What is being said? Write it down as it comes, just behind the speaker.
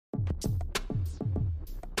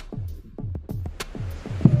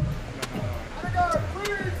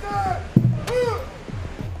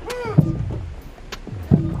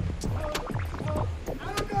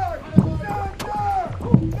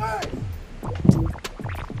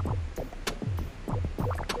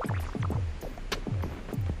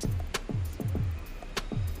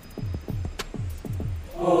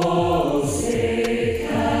Oh, say,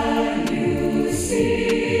 can you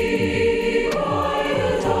see by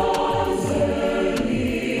the dawn's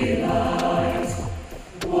early light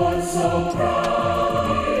what so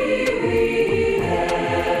proudly we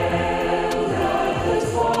hailed at the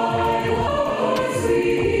twilight's we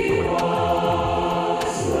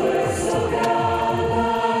watched were so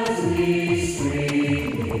gallantly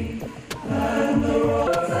streaming, and the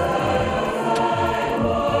road that flag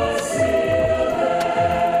was still there.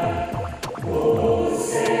 Oh,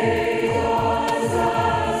 say does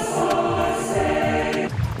that star stay?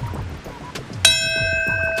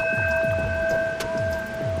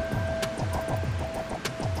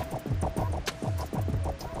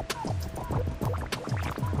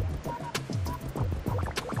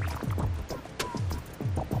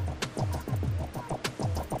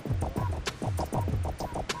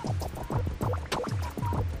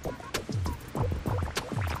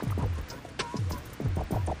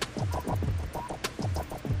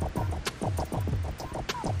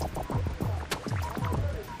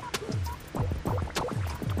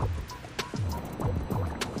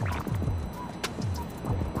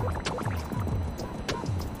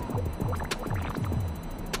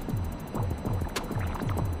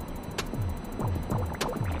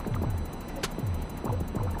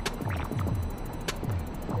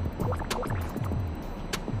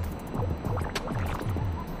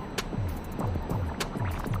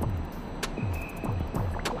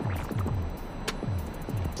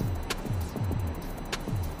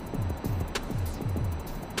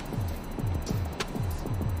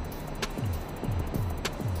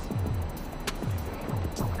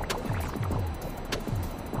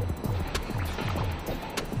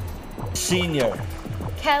 Senior.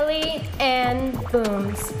 Kelly Ann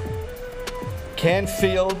Booms.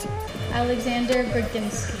 Canfield. Alexander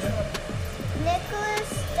Brudzinski. Nicholas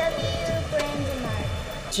W. Brandenmark.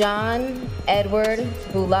 John Edward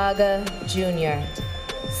Bulaga Jr.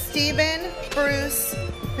 Stephen Bruce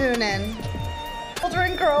Hoonan.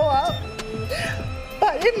 Children grow up,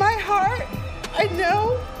 but in my heart, I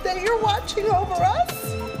know that you're watching over us.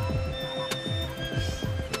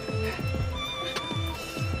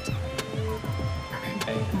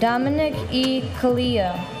 Dominic E.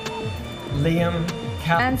 Kalia. Liam.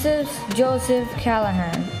 Francis Joseph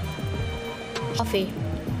Callahan. Coffee.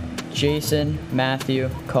 Jason Matthew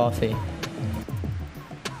Coffey.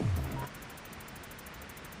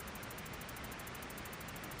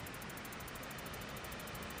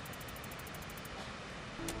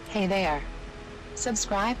 Hey there.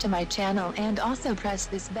 Subscribe to my channel and also press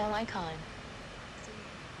this bell icon.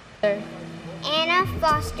 Anna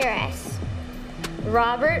Foster S.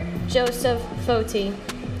 Robert Joseph Foti.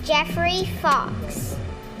 Jeffrey Fox.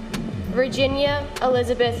 Virginia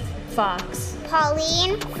Elizabeth Fox.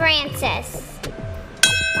 Pauline Francis.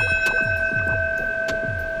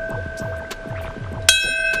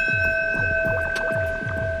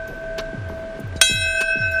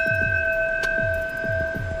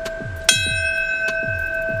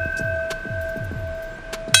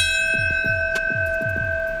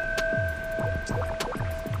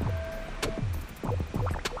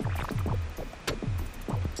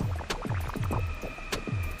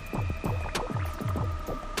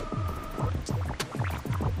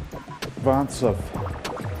 Vansov.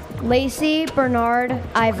 Lacey Bernard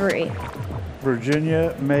Ivory.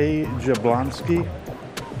 Virginia May Jablonski.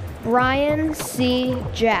 Brian C.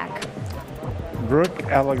 Jack. Brooke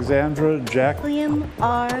Alexandra Jack. William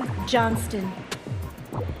R. Johnston.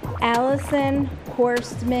 Allison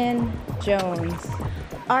Horstman Jones.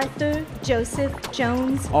 Arthur Joseph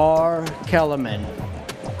Jones. R. Kellerman.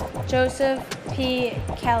 Joseph P.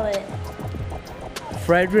 Kellett.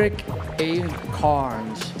 Frederick A.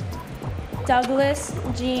 Carnes. Douglas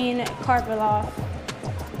Jean Karpiloff.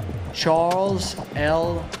 Charles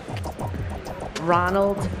L.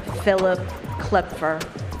 Ronald Philip Klepfer.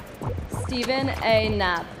 Stephen A.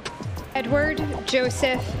 Knapp. Edward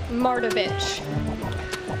Joseph Mardovich.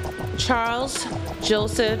 Charles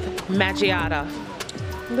Joseph Maggiata.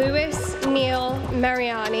 Louis Neil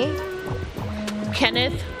Mariani.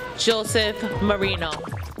 Kenneth Joseph Marino.